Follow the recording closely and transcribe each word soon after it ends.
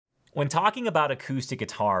When talking about acoustic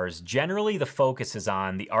guitars, generally the focus is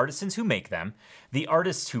on the artisans who make them, the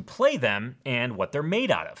artists who play them, and what they're made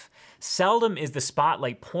out of. Seldom is the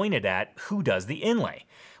spotlight pointed at who does the inlay.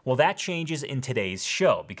 Well, that changes in today's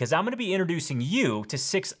show because I'm going to be introducing you to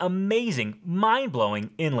 6 amazing,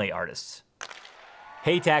 mind-blowing inlay artists.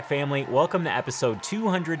 Hey TAC family, welcome to episode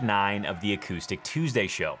 209 of the Acoustic Tuesday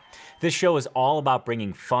Show. This show is all about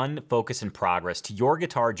bringing fun, focus, and progress to your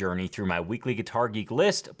guitar journey through my weekly Guitar Geek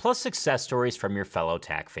list, plus success stories from your fellow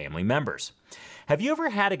TAC family members. Have you ever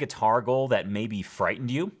had a guitar goal that maybe frightened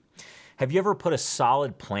you? Have you ever put a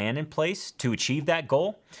solid plan in place to achieve that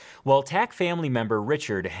goal? Well, TAC family member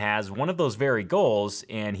Richard has one of those very goals,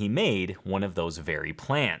 and he made one of those very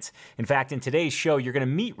plans. In fact, in today's show, you're going to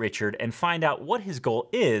meet Richard and find out what his goal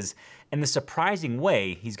is and the surprising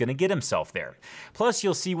way he's going to get himself there. Plus,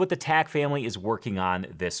 you'll see what the TAC family is working on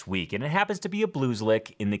this week, and it happens to be a blues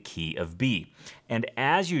lick in the key of B. And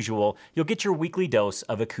as usual, you'll get your weekly dose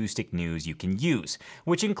of acoustic news you can use,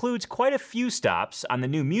 which includes quite a few stops on the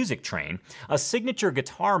new music train, a signature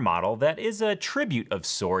guitar model that is a tribute of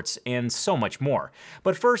sorts, and so much more.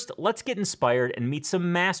 But first, let's get inspired and meet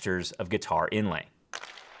some masters of guitar inlay.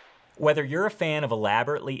 Whether you're a fan of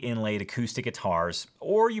elaborately inlaid acoustic guitars,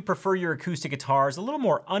 or you prefer your acoustic guitars a little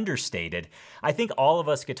more understated, I think all of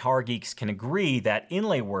us guitar geeks can agree that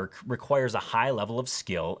inlay work requires a high level of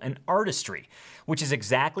skill and artistry, which is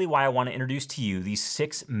exactly why I want to introduce to you these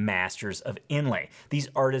 6 masters of inlay. These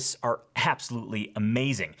artists are absolutely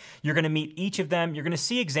amazing. You're going to meet each of them, you're going to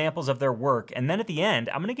see examples of their work, and then at the end,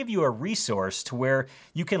 I'm going to give you a resource to where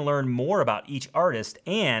you can learn more about each artist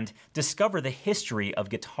and discover the history of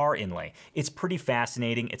guitar inlay. It's pretty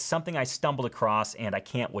fascinating. It's something I stumbled across and I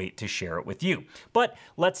can't wait to share it with you. But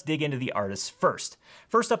let's dig into the artists first.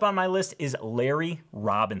 First up on my list is Larry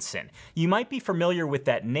Robinson. You might be familiar with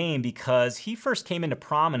that name because he first came into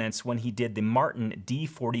prominence when he did the Martin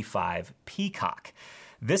D45 Peacock.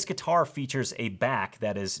 This guitar features a back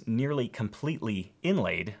that is nearly completely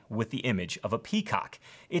inlaid with the image of a peacock.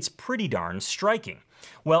 It's pretty darn striking.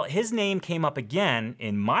 Well, his name came up again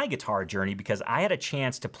in my guitar journey because I had a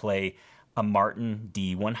chance to play a Martin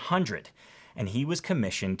D100, and he was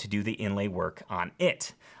commissioned to do the inlay work on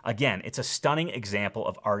it. Again, it's a stunning example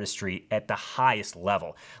of artistry at the highest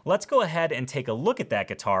level. Let's go ahead and take a look at that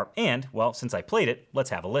guitar, and, well, since I played it,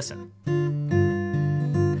 let's have a listen.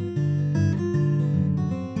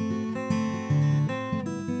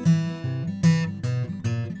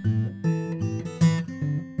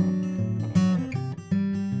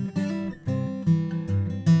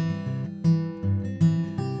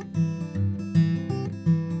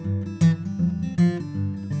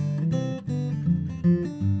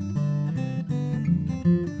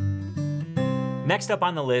 Next up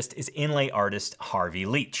on the list is inlay artist Harvey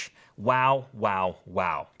Leach. Wow, wow,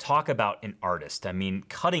 wow. Talk about an artist. I mean,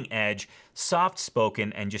 cutting edge,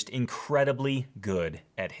 soft-spoken, and just incredibly good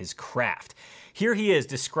at his craft. Here he is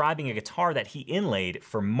describing a guitar that he inlaid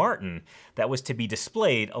for Martin that was to be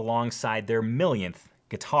displayed alongside their millionth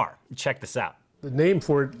guitar. Check this out. The name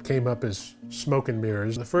for it came up as Smoke and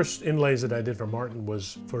Mirrors. The first inlays that I did for Martin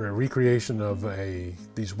was for a recreation of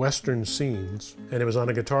these Western scenes, and it was on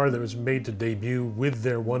a guitar that was made to debut with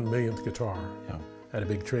their 1 millionth guitar at a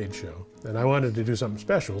big trade show. And I wanted to do something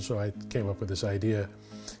special, so I came up with this idea.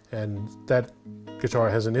 And that guitar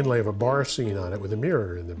has an inlay of a bar scene on it with a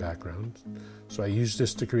mirror in the background. So I used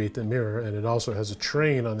this to create the mirror, and it also has a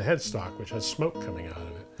train on the headstock which has smoke coming out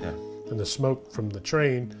of it. Yeah. And the smoke from the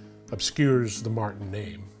train obscures the Martin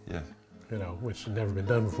name, Yeah. which had never been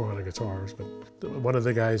done before on the guitars. But one of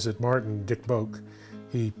the guys at Martin, Dick Boak,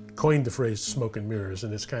 he coined the phrase smoke and mirrors,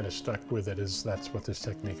 and it's kind of stuck with it, as that's what this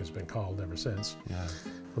technique has been called ever since. Yeah.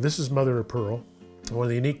 Well, this is Mother of Pearl. One of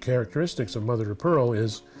the unique characteristics of Mother of Pearl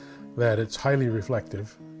is that it's highly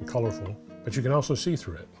reflective and colorful, but you can also see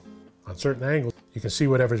through it. On certain angles, you can see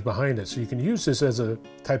whatever's behind it, so you can use this as a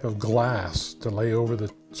type of glass to lay over the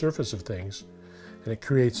surface of things. And it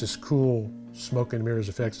creates this cool smoke and mirrors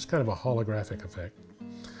effect. It's kind of a holographic effect.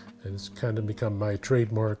 And it's kind of become my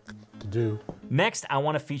trademark to do. Next, I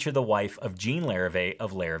want to feature the wife of Gene Larrivee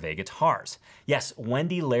of Larrivee Guitars. Yes,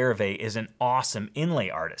 Wendy Larrivee is an awesome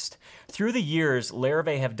inlay artist. Through the years,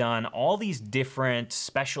 Larrivee have done all these different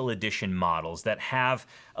special edition models that have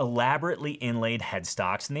elaborately inlaid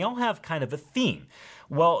headstocks, and they all have kind of a theme.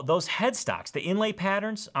 Well, those headstocks, the inlay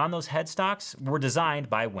patterns on those headstocks were designed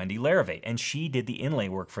by Wendy Larrivee, and she did the inlay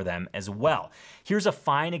work for them as well. Here's a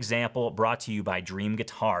fine example brought to you by Dream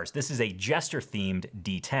Guitars. This is a Jester-themed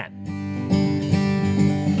D10.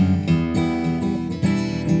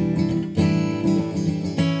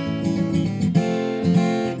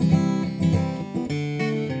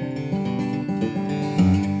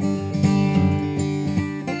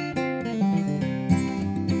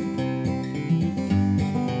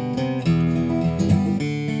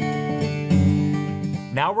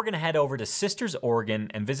 we're going to head over to Sisters, Oregon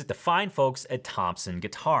and visit the fine folks at Thompson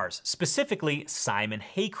Guitars, specifically Simon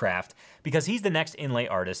Haycraft, because he's the next inlay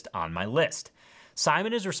artist on my list.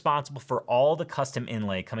 Simon is responsible for all the custom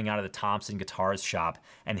inlay coming out of the Thompson Guitars shop,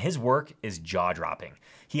 and his work is jaw-dropping.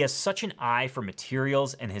 He has such an eye for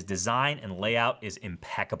materials, and his design and layout is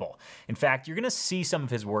impeccable. In fact, you're going to see some of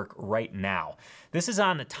his work right now. This is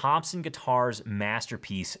on the Thompson Guitars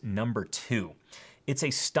Masterpiece number 2. It's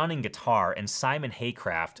a stunning guitar, and Simon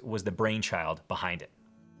Haycraft was the brainchild behind it.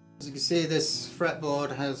 As you can see, this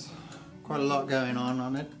fretboard has quite a lot going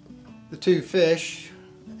on it. The two fish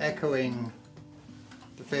echoing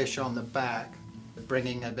the fish on the back,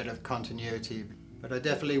 bringing a bit of continuity. But I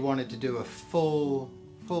definitely wanted to do a full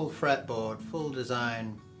fretboard, full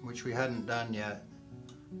design, which we hadn't done yet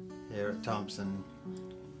here at Thompson.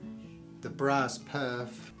 The brass perf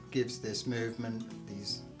gives this movement,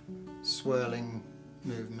 these swirling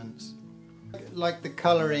movements. Like the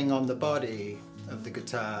coloring on the body of the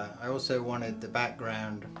guitar, I also wanted the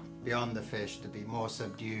background beyond the fish to be more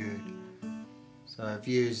subdued. So I've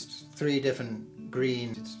used 3 different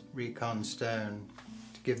greens, it's Recon Stone,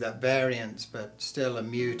 to give that variance but still a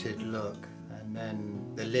muted look. And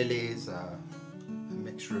then the lilies are a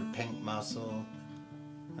mixture of pink mussel.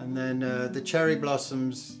 And then the cherry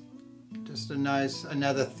blossoms, just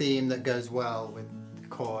another theme that goes well with the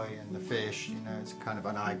koi and the fish. You know, it's kind of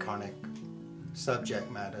an iconic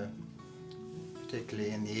subject matter,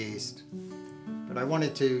 particularly in the East. But I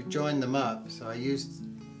wanted to join them up, so I used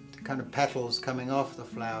the kind of petals coming off the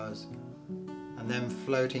flowers and then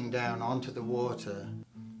floating down onto the water,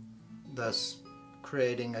 thus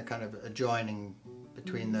creating a kind of a joining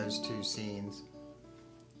between those 2 scenes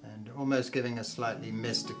and almost giving a slightly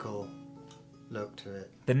mystical look to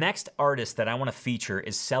it. The next artist that I want to feature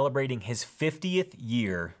is celebrating his 50th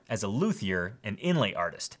year as a luthier and inlay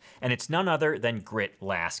artist, and it's none other than Grit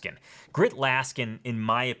Laskin. Grit Laskin, in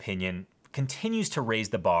my opinion, continues to raise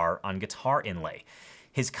the bar on guitar inlay.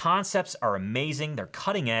 His concepts are amazing, they're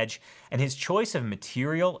cutting edge, and his choice of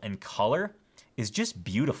material and color is just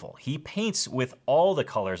beautiful. He paints with all the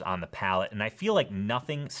colors on the palette, and I feel like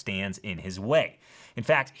nothing stands in his way. In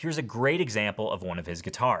fact, here's a great example of one of his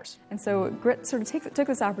guitars. And so Grit sort of took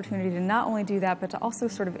this opportunity to not only do that, but to also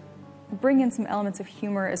sort of bring in some elements of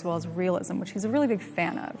humor as well as realism, which he's a really big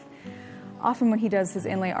fan of. Often when he does his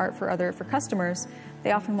inlay art for customers,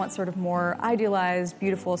 they often want sort of more idealized,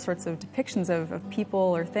 beautiful sorts of depictions of people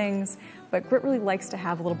or things, but Grit really likes to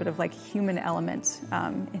have a little bit of like human element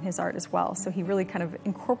in his art as well. So he really kind of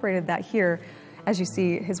incorporated that here. As you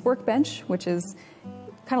see, his workbench, which is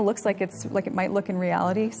kind of looks like it might look in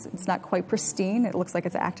reality. It's not quite pristine. It looks like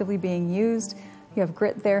it's actively being used. You have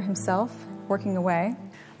Grit there himself working away.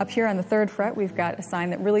 Up here on the 3rd fret, we've got a sign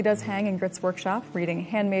that really does hang in Grit's workshop, reading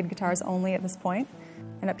 "Handmade Guitars Only" at this point.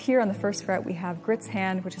 And up here on the 1st fret, we have Grit's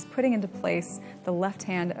hand, which is putting into place the left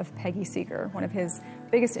hand of Peggy Seeger, one of his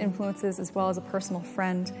biggest influences as well as a personal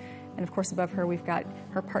friend. And of course, above her, we've got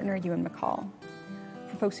her partner, Ewan MacColl.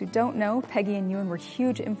 For folks who don't know, Peggy and Ewan were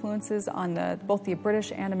huge influences on both the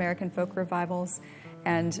British and American folk revivals,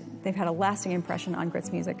 and they've had a lasting impression on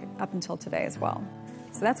Grit's music up until today as well.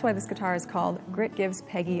 So that's why this guitar is called Grit Gives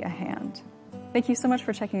Peggy a Hand. Thank you so much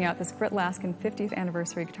for checking out this Grit Laskin 50th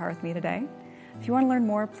anniversary guitar with me today. If you want to learn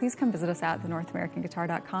more, please come visit us at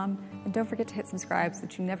thenorthamericanguitar.com, and don't forget to hit subscribe so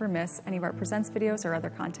that you never miss any of our Presents videos or other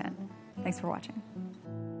content. Thanks for watching.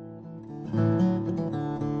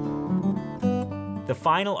 The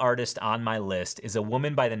final artist on my list is a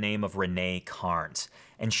woman by the name of Renee Carnes,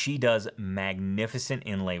 and she does magnificent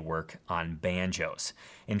inlay work on banjos.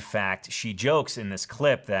 In fact, she jokes in this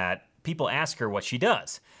clip that people ask her what she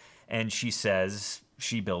does, and she says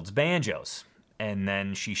she builds banjos. And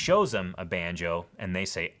then she shows them a banjo, and they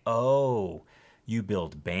say, "Oh, you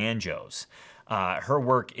build banjos." Her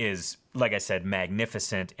work is, like I said,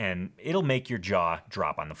 magnificent, and it'll make your jaw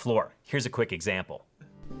drop on the floor. Here's a quick example.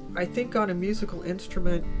 I think on a musical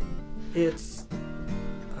instrument, it's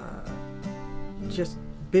just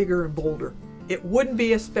bigger and bolder. It wouldn't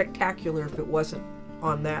be as spectacular if it wasn't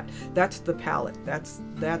on that. That's the palette. That's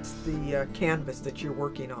the canvas that you're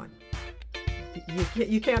working on.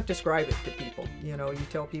 You can't describe it to people. You know, you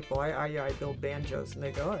tell people, I build banjos, and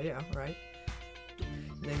they go, "Oh yeah, right."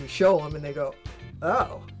 And then you show them, and they go,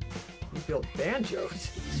 "Oh, you build banjos."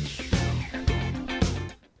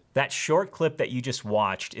 That short clip that you just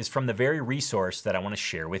watched is from the very resource that I want to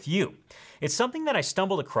share with you. It's something that I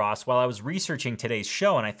stumbled across while I was researching today's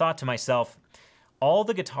show, and I thought to myself, All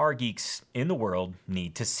the guitar geeks in the world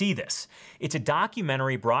need to see this. It's a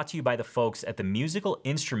documentary brought to you by the folks at the Musical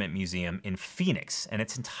Instrument Museum in Phoenix, and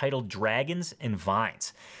it's entitled Dragons and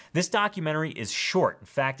Vines. This documentary is short. In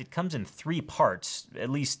fact, it comes in 3 parts.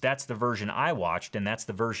 At least that's the version I watched, and that's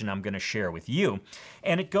the version I'm going to share with you.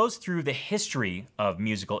 And it goes through the history of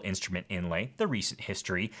musical instrument inlay, the recent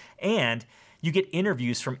history, and you get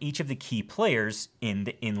interviews from each of the key players in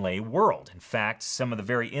the inlay world. In fact, some of the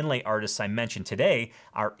very inlay artists I mentioned today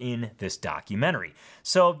are in this documentary.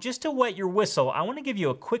 So just to wet your whistle, I want to give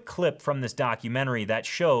you a quick clip from this documentary that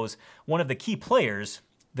shows one of the key players,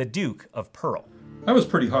 the Duke of Pearl. I was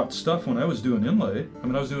pretty hot stuff when I was doing inlay. I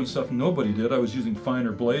mean, I was doing stuff nobody did. I was using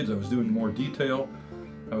finer blades. I was doing more detail.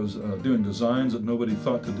 I was doing designs that nobody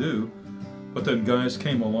thought to do. But then guys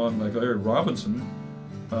came along like Larry Robinson,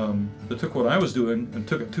 that took what I was doing and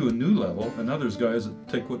took it to a new level, and now there's guys that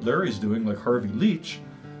take what Larry's doing, like Harvey Leach,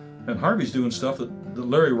 and Harvey's doing stuff that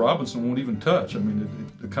Larry Robinson won't even touch. I mean,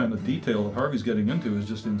 the kind of detail that Harvey's getting into is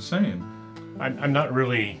just insane. I'm not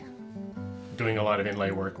really doing a lot of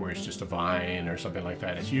inlay work where it's just a vine or something like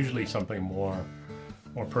that. It's usually something more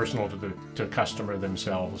personal to the customer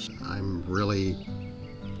themselves. I'm really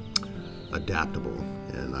adaptable,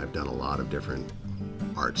 and I've done a lot of different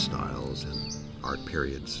art styles and art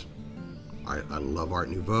periods. I love Art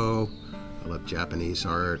Nouveau, I love Japanese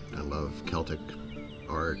art, I love Celtic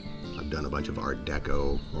art. I've done a bunch of Art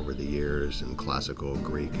Deco over the years, and classical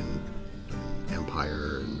Greek and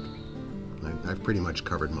Empire, and I've pretty much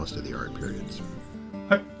covered most of the art periods.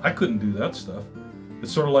 I couldn't do that stuff.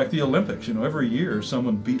 It's sort of like the Olympics, you know, every year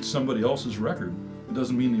someone beats somebody else's record. It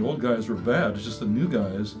doesn't mean the old guys were bad, it's just the new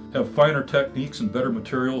guys have finer techniques and better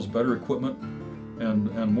materials, better equipment,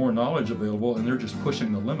 and more knowledge available, and they're just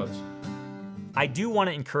pushing the limits. I do want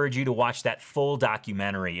to encourage you to watch that full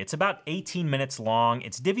documentary. It's about 18 minutes long.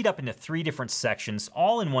 It's divvied up into 3 different sections,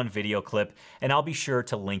 all in one video clip, and I'll be sure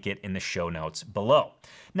to link it in the show notes below.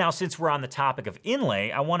 Now, since we're on the topic of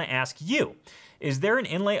inlay, I want to ask you, is there an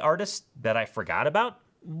inlay artist that I forgot about?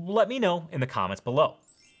 Let me know in the comments below.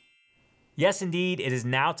 Yes, indeed, it is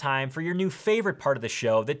now time for your new favorite part of the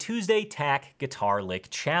show, the Tuesday TAC Guitar Lick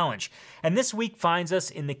Challenge. And this week finds us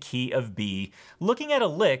in the key of B, looking at a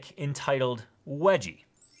lick entitled Wedgie.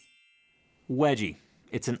 Wedgie.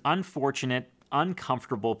 It's an unfortunate,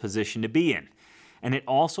 uncomfortable position to be in. And it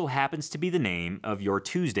also happens to be the name of your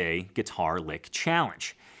Tuesday Guitar Lick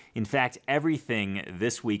Challenge. In fact, everything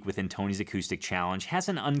this week within Tony's Acoustic Challenge has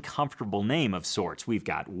an uncomfortable name of sorts. We've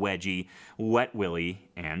got Wedgie, Wet Willie,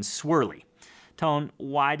 and Swirly. Tone,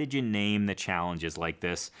 why did you name the challenges like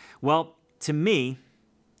this? Well, to me,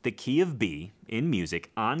 the key of B in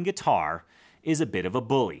music on guitar is a bit of a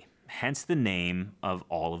bully, hence the name of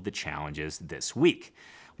all of the challenges this week.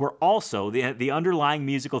 We're also, the underlying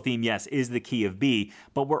musical theme, yes, is the key of B,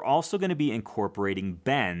 but we're also going to be incorporating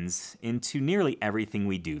bends into nearly everything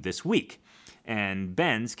we do this week. And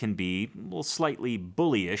bends can be slightly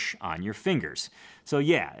bullyish on your fingers. So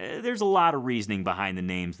yeah, there's a lot of reasoning behind the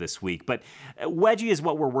names this week, but Wedgie is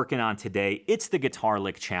what we're working on today. It's the Guitar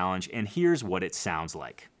Lick Challenge, and here's what it sounds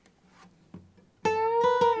like.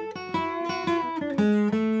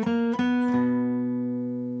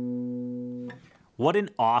 What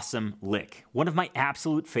an awesome lick. One of my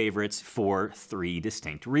absolute favorites for 3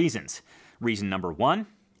 distinct reasons. Reason number 1,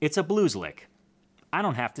 it's a blues lick. I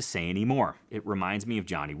don't have to say any more. It reminds me of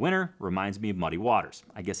Johnny Winter, reminds me of Muddy Waters.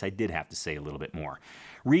 I guess I did have to say a little bit more.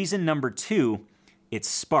 Reason number 2, it's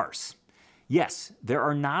sparse. Yes, there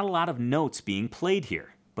are not a lot of notes being played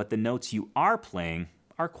here, but the notes you are playing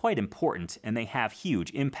are quite important and they have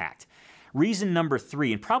huge impact. Reason number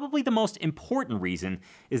 3, and probably the most important reason,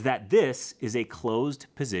 is that this is a closed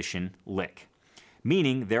position lick,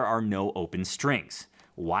 meaning there are no open strings.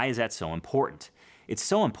 Why is that so important? It's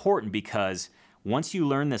so important because once you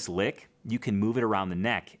learn this lick, you can move it around the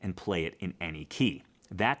neck and play it in any key.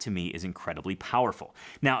 That to me is incredibly powerful.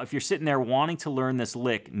 Now, if you're sitting there wanting to learn this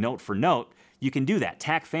lick note for note, you can do that.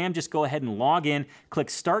 TAC fam, just go ahead and log in, click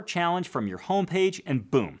Start Challenge from your homepage, and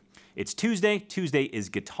boom. It's Tuesday. Tuesday is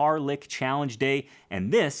Guitar Lick Challenge Day, and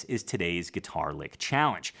this is today's Guitar Lick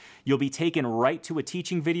Challenge. You'll be taken right to a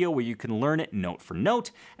teaching video where you can learn it note for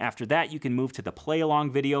note. After that, you can move to the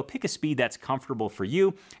play-along video, pick a speed that's comfortable for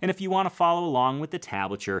you, and if you want to follow along with the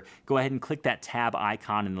tablature, go ahead and click that tab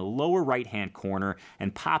icon in the lower right-hand corner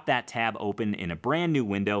and pop that tab open in a brand new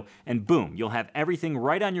window, and boom, you'll have everything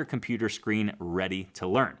right on your computer screen ready to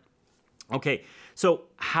learn. Okay, so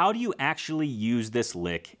how do you actually use this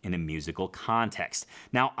lick in a musical context?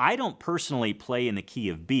 Now, I don't personally play in the key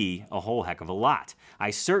of B a whole heck of a lot.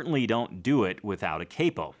 I certainly don't do it without a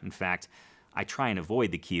capo. In fact, I try and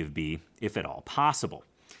avoid the key of B if at all possible.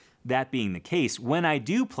 That being the case, when I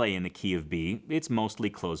do play in the key of B, it's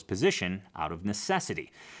mostly closed position out of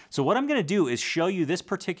necessity. So what I'm going to do is show you this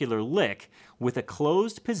particular lick with a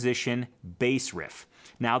closed position bass riff.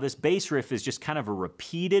 Now this bass riff is just kind of a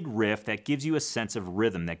repeated riff that gives you a sense of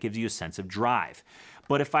rhythm, that gives you a sense of drive.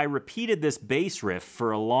 But if I repeated this bass riff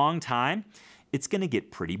for a long time, it's going to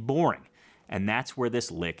get pretty boring. And that's where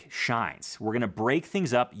this lick shines. We're gonna break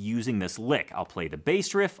things up using this lick. I'll play the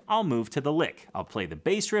bass riff, I'll move to the lick. I'll play the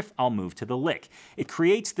bass riff, I'll move to the lick. It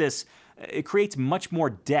creates much more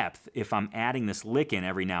depth if I'm adding this lick in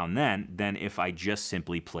every now and then than if I just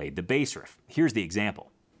simply played the bass riff. Here's the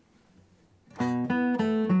example.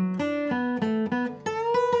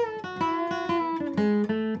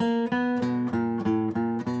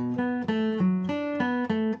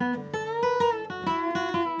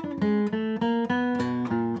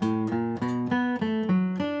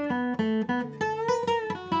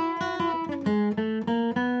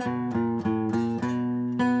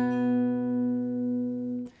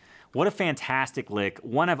 What a fantastic lick,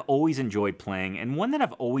 one I've always enjoyed playing and one that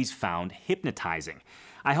I've always found hypnotizing.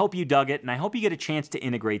 I hope you dug it, and I hope you get a chance to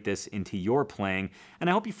integrate this into your playing, and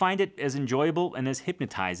I hope you find it as enjoyable and as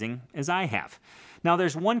hypnotizing as I have. Now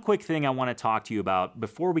there's one quick thing I want to talk to you about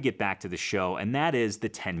before we get back to the show, and that is the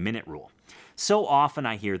 10-minute rule. So often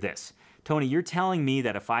I hear this, Tony, you're telling me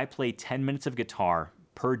that if I play 10 minutes of guitar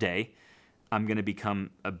per day, I'm going to become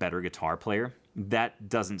a better guitar player? That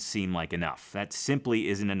doesn't seem like enough. That simply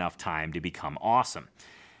isn't enough time to become awesome.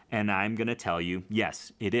 And I'm going to tell you,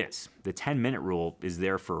 yes, it is. The 10-minute rule is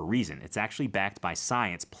there for a reason. It's actually backed by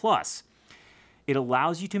science. Plus, it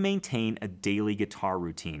allows you to maintain a daily guitar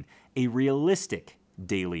routine, a realistic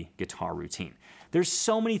daily guitar routine. There's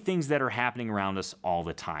so many things that are happening around us all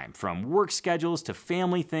the time, from work schedules to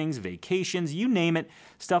family things, vacations, you name it,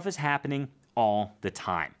 stuff is happening all the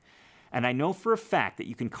time. And I know for a fact that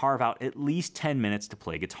you can carve out at least 10 minutes to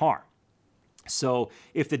play guitar. So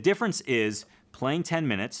if the difference is playing 10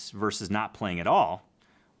 minutes versus not playing at all,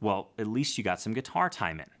 well, at least you got some guitar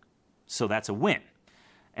time in. So that's a win.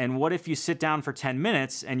 And what if you sit down for 10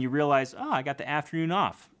 minutes and you realize, oh, I got the afternoon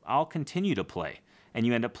off. I'll continue to play. And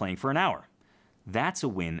you end up playing for an hour. That's a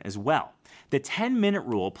win as well. The 10-minute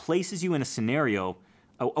rule places you in a scenario,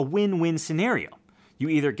 a win-win scenario. You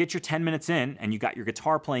either get your 10 minutes in and you got your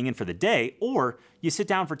guitar playing in for the day, or you sit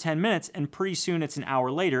down for 10 minutes and pretty soon it's an hour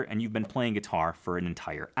later and you've been playing guitar for an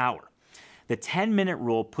entire hour. The 10-minute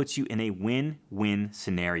rule puts you in a win-win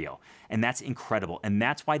scenario, and that's incredible. And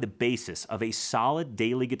that's why the basis of a solid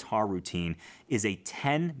daily guitar routine is a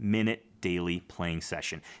 10-minute daily playing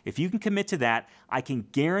session. If you can commit to that, I can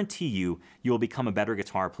guarantee you'll become a better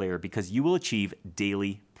guitar player because you will achieve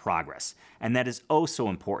daily progress. And that is oh so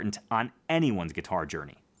important on anyone's guitar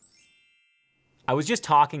journey. I was just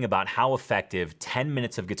talking about how effective 10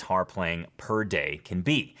 minutes of guitar playing per day can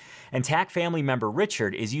be. And TAC family member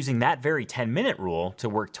Richard is using that very 10-minute rule to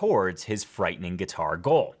work towards his frightening guitar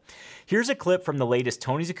goal. Here's a clip from the latest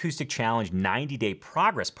Tony's Acoustic Challenge 90-day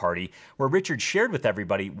progress party where Richard shared with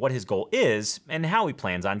everybody what his goal is and how he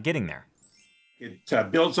plans on getting there.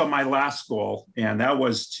 It builds on my last goal, and that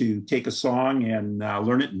was to take a song and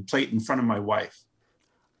learn it and play it in front of my wife.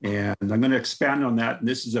 And I'm going to expand on that. And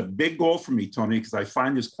this is a big goal for me, Tony, because I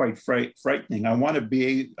find this quite frightening. I want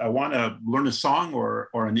to learn a song or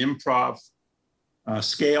an improv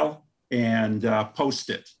scale and post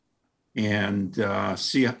it and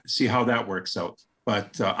see how that works out.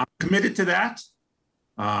 But I'm committed to that.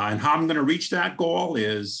 And how I'm going to reach that goal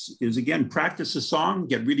is again, practice a song,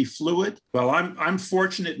 get really fluid. Well, I'm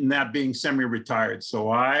fortunate in that being semi-retired.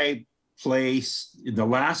 So I play, in the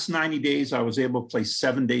last 90 days, I was able to play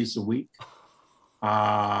 7 days a week.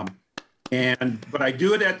 But I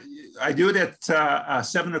do it at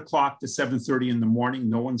 7 o'clock to 7:30 in the morning.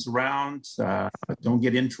 No one's around. Don't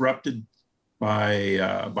get interrupted by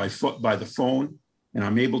the phone. And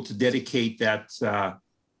I'm able to dedicate that,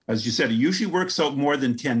 as you said, it usually works out more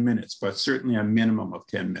than 10 minutes, but certainly a minimum of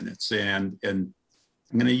 10 minutes. And I'm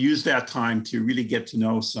going to use that time to really get to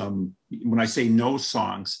know some, when I say know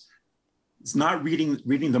songs, it's not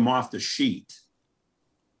reading them off the sheet,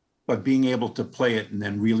 but being able to play it and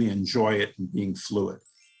then really enjoy it and being fluid.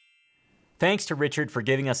 Thanks to Richard for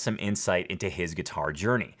giving us some insight into his guitar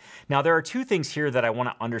journey. Now, there are two things here that I want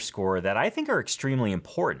to underscore that I think are extremely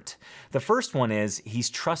important. The first one is he's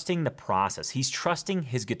trusting the process. He's trusting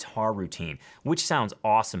his guitar routine, which sounds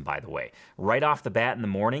awesome, by the way. Right off the bat in the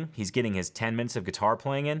morning, he's getting his 10 minutes of guitar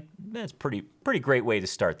playing in. That's a pretty great way to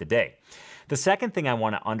start the day. The second thing I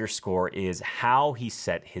want to underscore is how he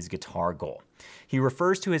set his guitar goal. He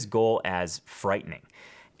refers to his goal as frightening.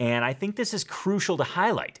 And I think this is crucial to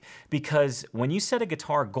highlight because when you set a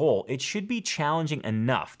guitar goal, it should be challenging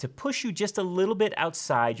enough to push you just a little bit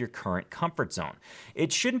outside your current comfort zone.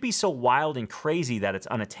 It shouldn't be so wild and crazy that it's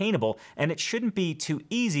unattainable, and it shouldn't be too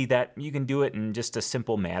easy that you can do it in just a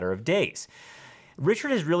simple matter of days. Richard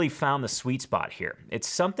has really found the sweet spot here. It's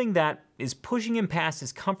something that is pushing him past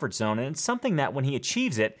his comfort zone, and it's something that when he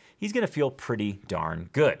achieves it, he's going to feel pretty darn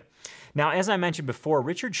good. Now, as I mentioned before,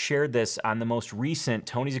 Richard shared this on the most recent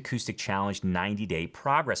Tony's Acoustic Challenge 90-Day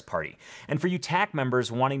Progress Party. And for you TAC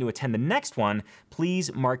members wanting to attend the next one,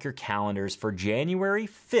 please mark your calendars for January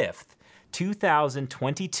 5th,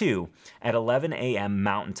 2022 at 11 a.m.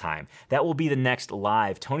 Mountain Time. That will be the next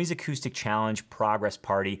live Tony's Acoustic Challenge Progress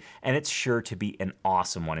Party, and it's sure to be an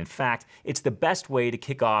awesome one. In fact, it's the best way to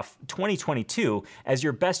kick off 2022 as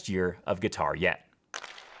your best year of guitar yet.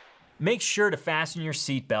 Make sure to fasten your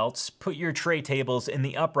seatbelts, put your tray tables in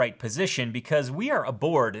the upright position because we are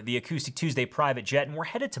aboard the Acoustic Tuesday private jet and we're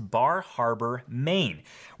headed to Bar Harbor, Maine.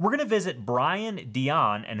 We're going to visit Brian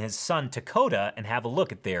Dion and his son Dakota and have a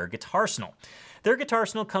look at their guitarsenal. Their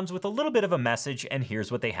guitarsenal comes with a little bit of a message, and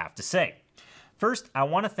here's what they have to say. First, I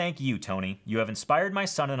want to thank you, Tony. You have inspired my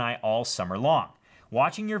son and I all summer long.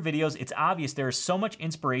 Watching your videos, it's obvious there is so much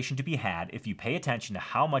inspiration to be had if you pay attention to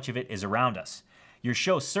how much of it is around us. Your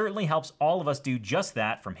show certainly helps all of us do just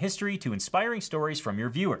that, from history to inspiring stories from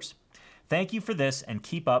your viewers. Thank you for this and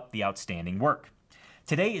keep up the outstanding work.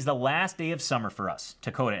 Today is the last day of summer for us,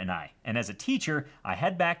 Dakota and I, and as a teacher, I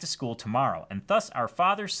head back to school tomorrow, and thus our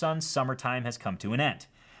father-son summertime has come to an end.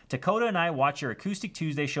 Dakota and I watch your Acoustic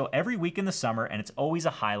Tuesday show every week in the summer, and it's always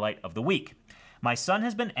a highlight of the week. My son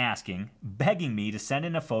has been begging me to send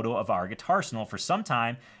in a photo of our guitarsenal for some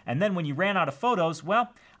time, and then when you ran out of photos,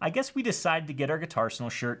 well, I guess we decided to get our guitarsenal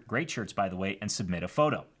shirt, great shirts by the way, and submit a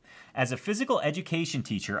photo. As a physical education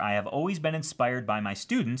teacher, I have always been inspired by my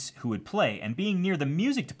students who would play, and being near the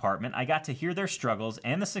music department, I got to hear their struggles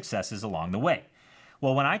and the successes along the way.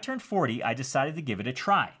 Well, when I turned 40, I decided to give it a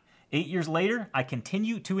try. 8 years later, I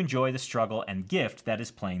continue to enjoy the struggle and gift that is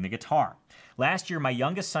playing the guitar. Last year, my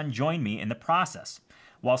youngest son joined me in the process.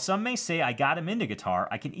 While some may say I got him into guitar,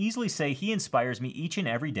 I can easily say he inspires me each and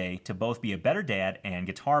every day to both be a better dad and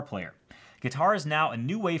guitar player. Guitar is now a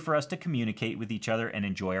new way for us to communicate with each other and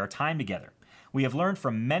enjoy our time together. We have learned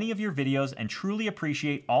from many of your videos and truly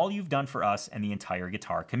appreciate all you've done for us and the entire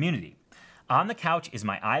guitar community. On the couch is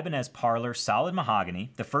my Ibanez Parlor Solid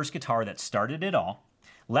Mahogany, the first guitar that started it all.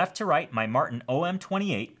 Left to right, my Martin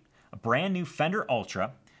OM28, a brand new Fender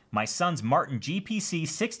Ultra, my son's Martin GPC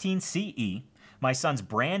 16CE, my son's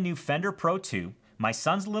brand new Fender Pro 2, my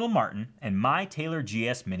son's Little Martin, and my Taylor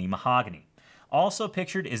GS Mini Mahogany. Also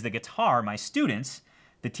pictured is the guitar my students,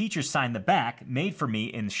 the teachers signed the back, made for me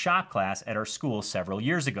in shop class at our school several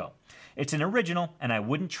years ago. It's an original, and I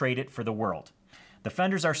wouldn't trade it for the world. The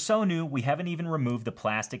Fenders are so new, we haven't even removed the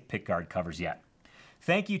plastic pickguard covers yet.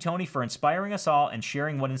 Thank you, Tony, for inspiring us all and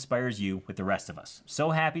sharing what inspires you with the rest of us. So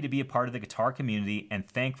happy to be a part of the guitar community and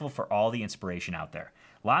thankful for all the inspiration out there.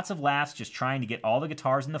 Lots of laughs just trying to get all the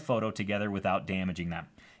guitars in the photo together without damaging them.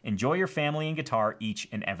 Enjoy your family and guitar each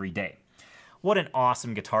and every day. What an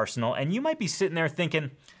awesome guitarsenal, and you might be sitting there thinking,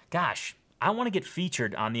 gosh, I want to get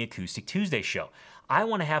featured on the Acoustic Tuesday show. I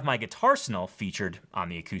want to have my guitarsenal featured on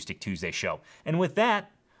the Acoustic Tuesday show. And with that,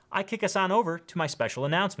 I kick us on over to my special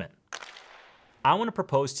announcement. I want to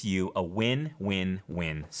propose to you a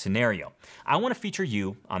win-win-win scenario. I want to feature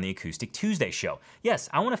you on the Acoustic Tuesday show. Yes,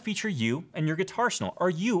 I want to feature you and your guitarsenal, or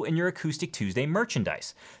you and your Acoustic Tuesday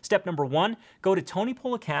merchandise. Step number 1, go to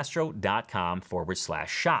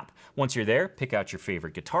tonypolicastro.com/shop. Once you're there, pick out your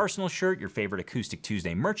favorite guitarsenal shirt, your favorite Acoustic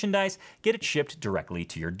Tuesday merchandise, get it shipped directly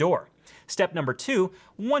to your door. Step number 2,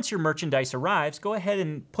 once your merchandise arrives, go ahead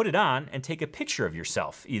and put it on and take a picture of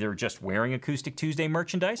yourself, either just wearing Acoustic Tuesday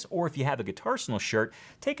merchandise, or if you have a guitarsenal shirt,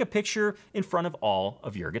 take a picture in front of all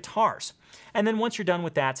of your guitars. And then once you're done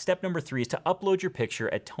with that, step number 3 is to upload your picture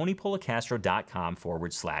at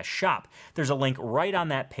tonypolicastro.com/shop. There's a link right on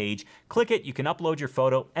that page. Click it, you can upload your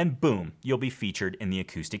photo, and boom, you'll be featured in the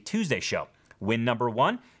Acoustic Tuesday show. Win number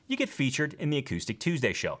 1, you get featured in the Acoustic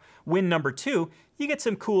Tuesday show. Win number 2, you get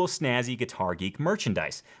some cool, snazzy Guitar Geek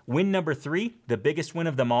merchandise. Win number 3, the biggest win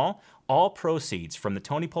of them all proceeds from the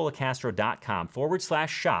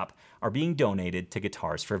tonypolicastro.com/shop are being donated to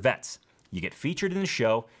Guitars for Vets. You get featured in the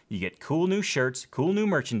show, you get cool new shirts, cool new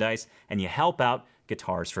merchandise, and you help out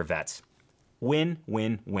Guitars for Vets. Win,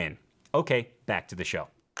 win, win. Okay, back to the show.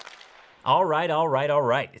 All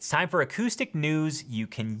right. It's time for acoustic news you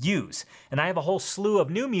can use. And I have a whole slew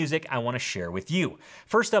of new music I want to share with you.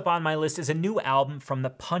 First up on my list is a new album from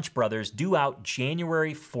the Punch Brothers due out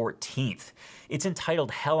January 14th. It's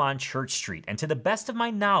entitled Hell on Church Street. And to the best of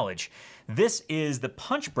my knowledge, this is the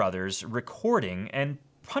Punch Brothers recording and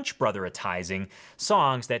Punch Brotheritizing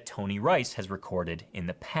songs that Tony Rice has recorded in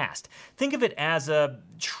the past. Think of it as a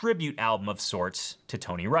tribute album of sorts to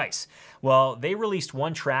Tony Rice. Well, they released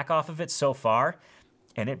one track off of it so far,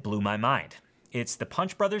 and it blew my mind. It's the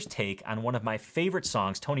Punch Brothers' take on one of my favorite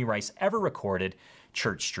songs Tony Rice ever recorded,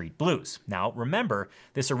 Church Street Blues. Now, remember,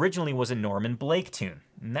 this originally was a Norman Blake tune,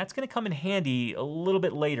 and that's going to come in handy a little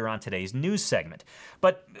bit later on today's news segment.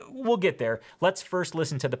 But we'll get there. Let's first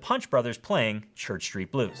listen to the Punch Brothers playing Church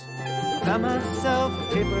Street Blues. Found myself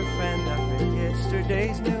a paper friend, I read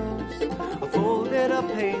yesterday's news. I folded up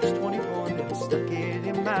page 21 and stuck it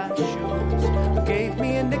in my shoes. Gave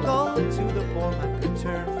me a nickel to the form I could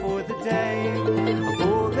turn for the day. I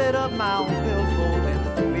folded up my own billfold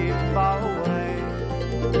and threw it far away.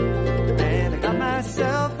 And I got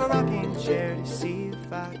myself a rocking chair to see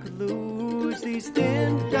if I could lose these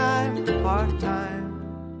thin dime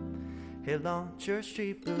part-time Hell on Church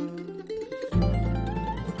Street Blues.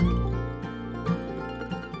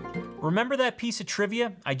 Remember that piece of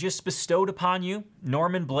trivia I just bestowed upon you?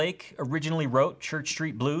 Norman Blake originally wrote Church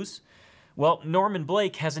Street Blues. Well, Norman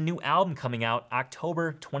Blake has a new album coming out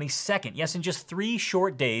October 22nd. Yes, in just 3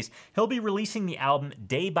 short days, he'll be releasing the album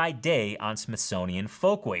day by day on Smithsonian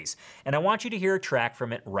Folkways. And I want you to hear a track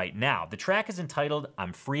from it right now. The track is entitled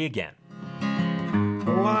I'm Free Again.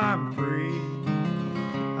 Oh, I'm free.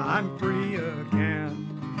 I'm free again.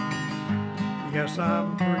 Yes,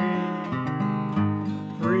 I'm free.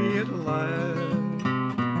 Free at last.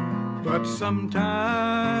 But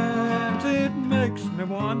sometimes it makes me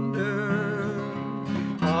wonder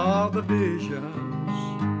all the visions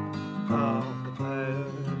of the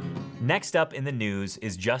past. Next up in the news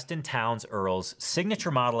is Justin Townes Earle's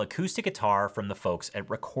signature model acoustic guitar from the folks at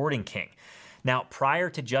Recording King. Now, prior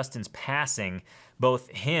to Justin's passing, both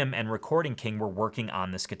him and Recording King were working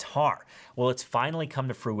on this guitar. Well, it's finally come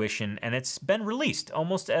to fruition, and it's been released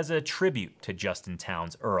almost as a tribute to Justin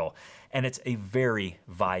Townes Earle. And it's a very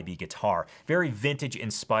vibey guitar, very vintage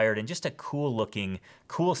inspired, and just a cool looking,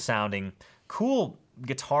 cool sounding, cool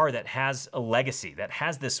guitar that has a legacy, that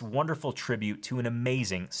has this wonderful tribute to an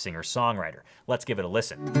amazing singer-songwriter. Let's give it a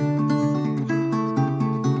listen.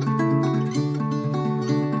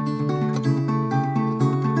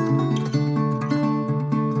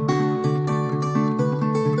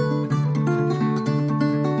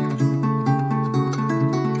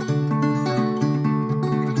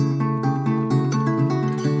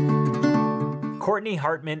 Courtney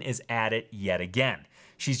Hartman is at it yet again.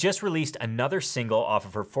 She's just released another single off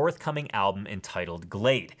of her forthcoming album entitled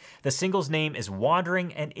Glade. The single's name is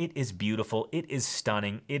Wandering, and it is beautiful, it is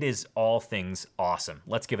stunning, it is all things awesome.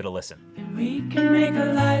 Let's give it a listen. And we can make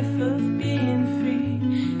a life of being free,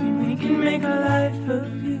 and we can make a life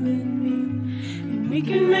of you and me, and we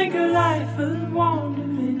can make a life of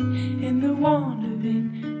wandering, and the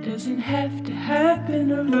wandering doesn't have to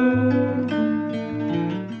happen alone.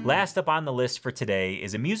 Last up on the list for today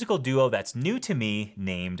is a musical duo that's new to me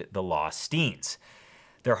named The Losteens.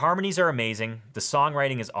 Their harmonies are amazing, the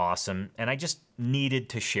songwriting is awesome, and I just needed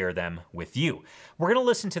to share them with you. We're going to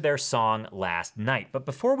listen to their song Last Night, but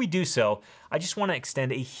before we do so, I just want to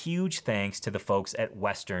extend a huge thanks to the folks at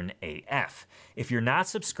Western AF. If you're not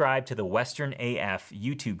subscribed to the Western AF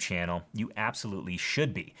YouTube channel, you absolutely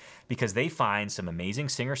should be, because they find some amazing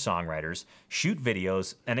singer-songwriters, shoot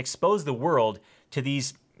videos, and expose the world to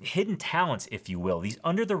these hidden talents, if you will, these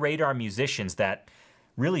under-the-radar musicians that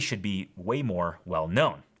really should be way more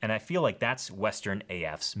well-known. And I feel like that's Western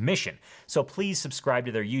AF's mission. So please subscribe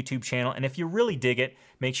to their YouTube channel, and if you really dig it,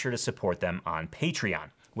 make sure to support them on Patreon.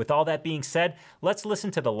 With all that being said, let's listen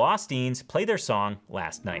to the Losteens play their song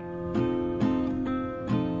Last Night.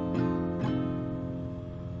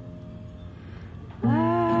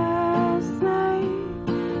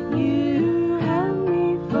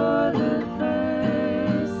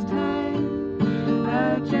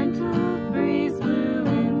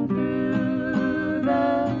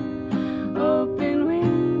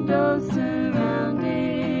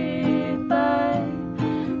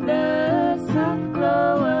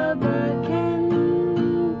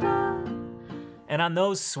 And on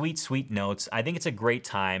those sweet, sweet notes, I think it's a great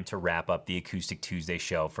time to wrap up the Acoustic Tuesday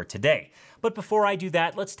show for today. But before I do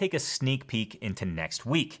that, let's take a sneak peek into next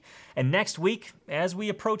week. And next week, as we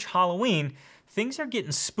approach Halloween, things are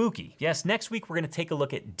getting spooky. Yes, next week we're going to take a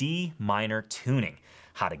look at D minor tuning.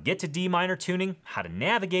 how to get to D minor tuning, how to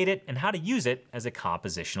navigate it, and how to use it as a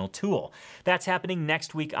compositional tool. That's happening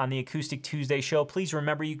next week on the Acoustic Tuesday show. Please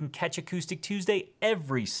remember you can catch Acoustic Tuesday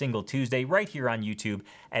every single Tuesday right here on YouTube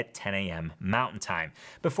at 10 a.m. Mountain Time.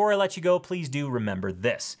 Before I let you go, please do remember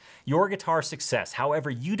this. Your guitar success, however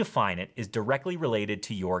you define it, is directly related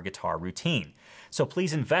to your guitar routine. So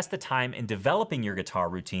please invest the time in developing your guitar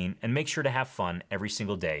routine and make sure to have fun every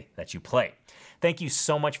single day that you play. Thank you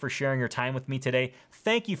so much for sharing your time with me today.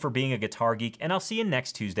 Thank you for being a guitar geek, and I'll see you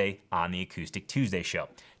next Tuesday on the Acoustic Tuesday show.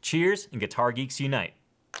 Cheers, and Guitar Geeks Unite.